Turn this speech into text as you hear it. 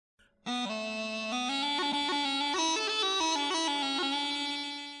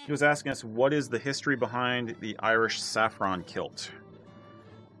he was asking us, what is the history behind the Irish saffron kilt?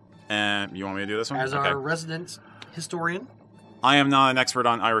 And you want me to do this one? As our resident historian? I am not an expert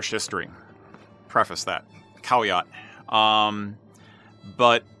on Irish history. Preface that. Caveat. And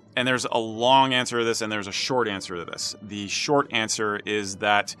there's a long answer to this and there's a short answer to this. The short answer is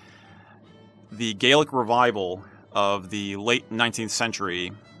that the Gaelic revival of the late 19th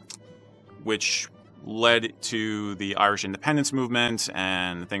century, which led to the Irish independence movement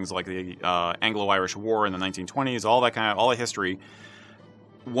and things like the Anglo-Irish War in the 1920s, all that history.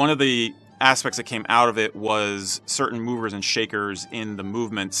 One of the aspects that came out of it was certain movers and shakers in the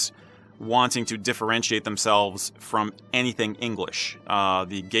movements wanting to differentiate themselves from anything English.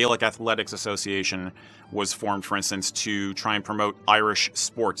 The Gaelic Athletics Association was formed, for instance, to try and promote Irish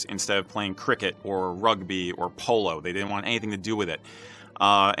sports instead of playing cricket or rugby or polo. They didn't want anything to do with it.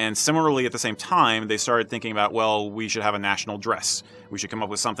 And similarly, at the same time, they started thinking about, well, we should have a national dress. We should come up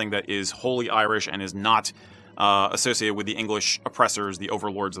with something that is wholly Irish and is not associated with the English oppressors, the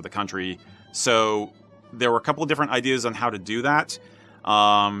overlords of the country. So there were a couple of different ideas on how to do that.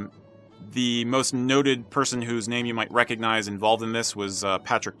 The most noted person whose name you might recognize involved in this was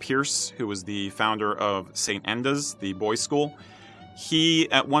Patrick Pearse, who was the founder of St. Enda's, the boys' school. He,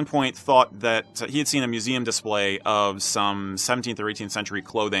 at one point, thought that he had seen a museum display of some 17th or 18th century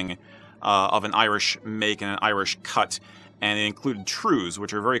clothing of an Irish make and an Irish cut, and it included trews,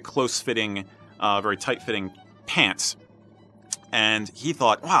 which are very close-fitting, very tight-fitting pants. And he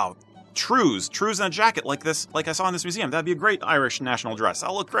thought, wow, trews in a jacket like this, like I saw in this museum, that'd be a great Irish national dress.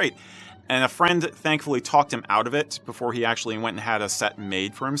 That'll look great. And a friend thankfully talked him out of it before he actually went and had a set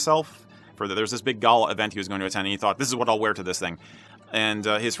made for himself. There's this big gala event he was going to attend, and he thought, this is what I'll wear to this thing. And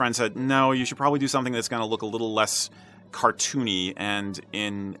his friend said, no, you should probably do something that's going to look a little less cartoony. And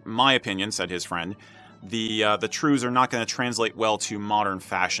in my opinion, said his friend, the trews are not going to translate well to modern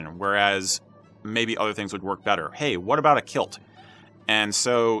fashion, whereas maybe other things would work better. Hey, what about a kilt? And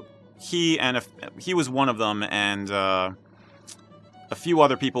so he was one of them, and a few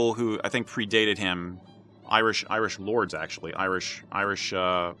other people who I think predated him, Irish lords actually, Irish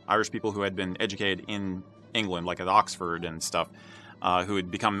people who had been educated in England, like at Oxford and stuff, who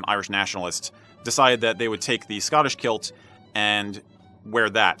had become Irish nationalists, decided that they would take the Scottish kilt and wear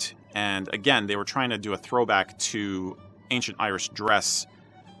that. And again, they were trying to do a throwback to ancient Irish dress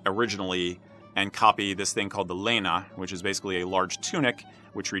originally and copy this thing called the lena, which is basically a large tunic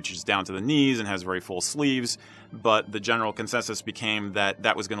which reaches down to the knees and has very full sleeves. But the general consensus became that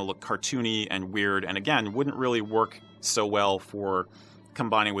that was going to look cartoony and weird, and again, wouldn't really work so well for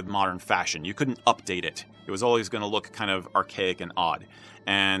combining with modern fashion. You couldn't update it. It was always going to look kind of archaic and odd.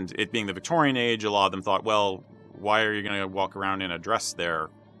 And it being the Victorian age, a lot of them thought, well, why are you going to walk around in a dress there?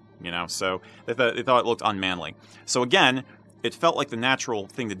 You know, so they thought it looked unmanly. So again, it felt like the natural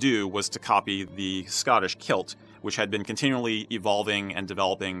thing to do was to copy the Scottish kilt, which had been continually evolving and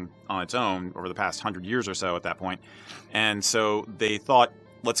developing on its own over the past 100 years or so at that point. And so they thought,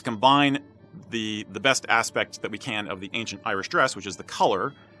 let's combine the best aspect that we can of the ancient Irish dress, which is the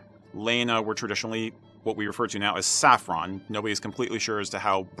color. Lena were traditionally what we refer to now as saffron. Nobody's completely sure as to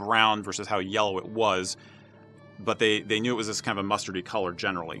how brown versus how yellow it was, but they knew it was this kind of a mustardy color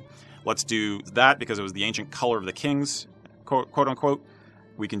generally. Let's do that because it was the ancient color of the kings, quote unquote.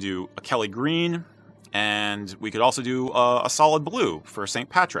 We can do a Kelly green, and we could also do a solid blue for St.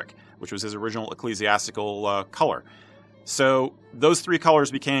 Patrick, which was his original ecclesiastical color. So those three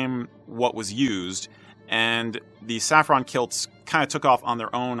colors became what was used, and the saffron kilts kind of took off on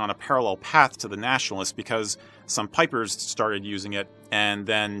their own on a parallel path to the nationalists because some pipers started using it, and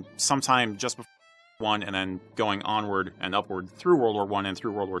then sometime just before World War I and then going onward and upward through World War I and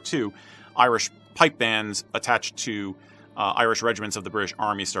through World War II, Irish pipe bands attached to Irish regiments of the British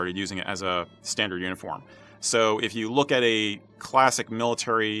Army started using it as a standard uniform. So if you look at a classic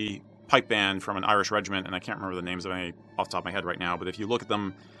military pipe band from an Irish regiment, and I can't remember the names of any off the top of my head right now, but if you look at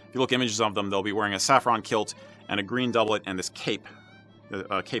them, if you look images of them, they'll be wearing a saffron kilt and a green doublet and this cape,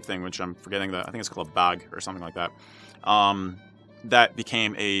 cape thing, which I'm forgetting, I think it's called a bag or something like that. That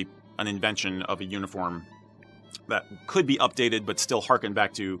became an invention of a uniform that could be updated but still harken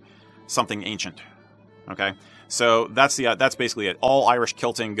back to something ancient. Okay, so that's basically it. All Irish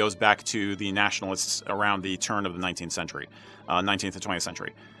kilting goes back to the nationalists around the turn of the 19th century, 19th to 20th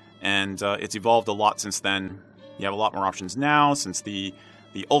century, and it's evolved a lot since then. You have a lot more options now since the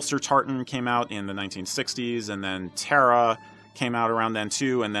Ulster tartan came out in the 1960s, and then Tara came out around then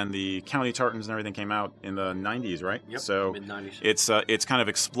too, and then the county tartans and everything came out in the 90s, right? Yep, so mid-90s. It's kind of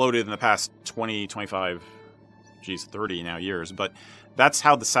exploded in the past 20, 25, 30 now years, but that's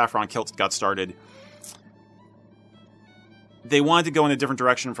how the saffron kilt got started. they wanted to go in a different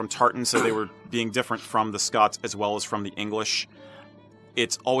direction from tartans, so they were being different from the Scots as well as from the English.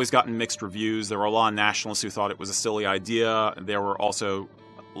 It's always gotten mixed reviews. There were a lot of nationalists who thought it was a silly idea. There were also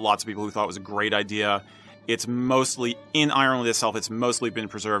lots of people who thought it was a great idea. It's mostly, in Ireland itself, it's mostly been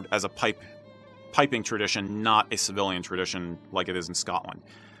preserved as a piping tradition, not a civilian tradition like it is in Scotland.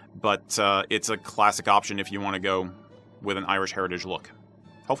 But it's a classic option if you want to go with an Irish heritage look.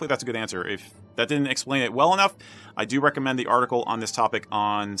 Hopefully that's a good answer. If that didn't explain it well enough, I do recommend the article on this topic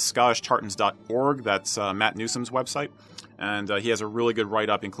on scottishtartans.org. That's Matt Newsom's website. And he has a really good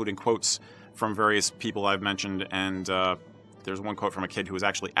write-up, including quotes from various people I've mentioned. And there's one quote from a kid who was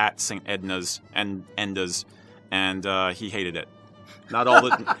actually at St. Enda's, and he hated it. Not all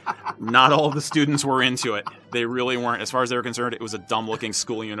of the students were into it. They really weren't. As far as they were concerned, it was a dumb-looking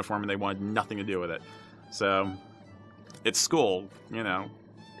school uniform, and they wanted nothing to do with it. So, it's school, you know.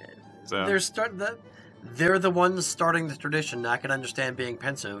 So They're the ones starting the tradition. I can understand being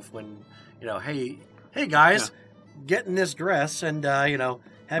pensive when, hey guys, get in this dress and have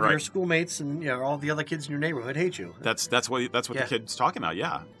your schoolmates and all the other kids in your neighborhood hate you. That's what the kid's talking about.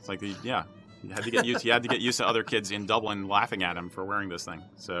 Yeah, it's like you had to get used to other kids in Dublin laughing at him for wearing this thing.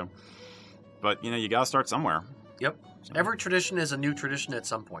 So, but you got to start somewhere. Yep. So. Every tradition is a new tradition at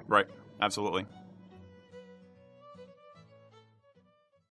some point. Right. Absolutely.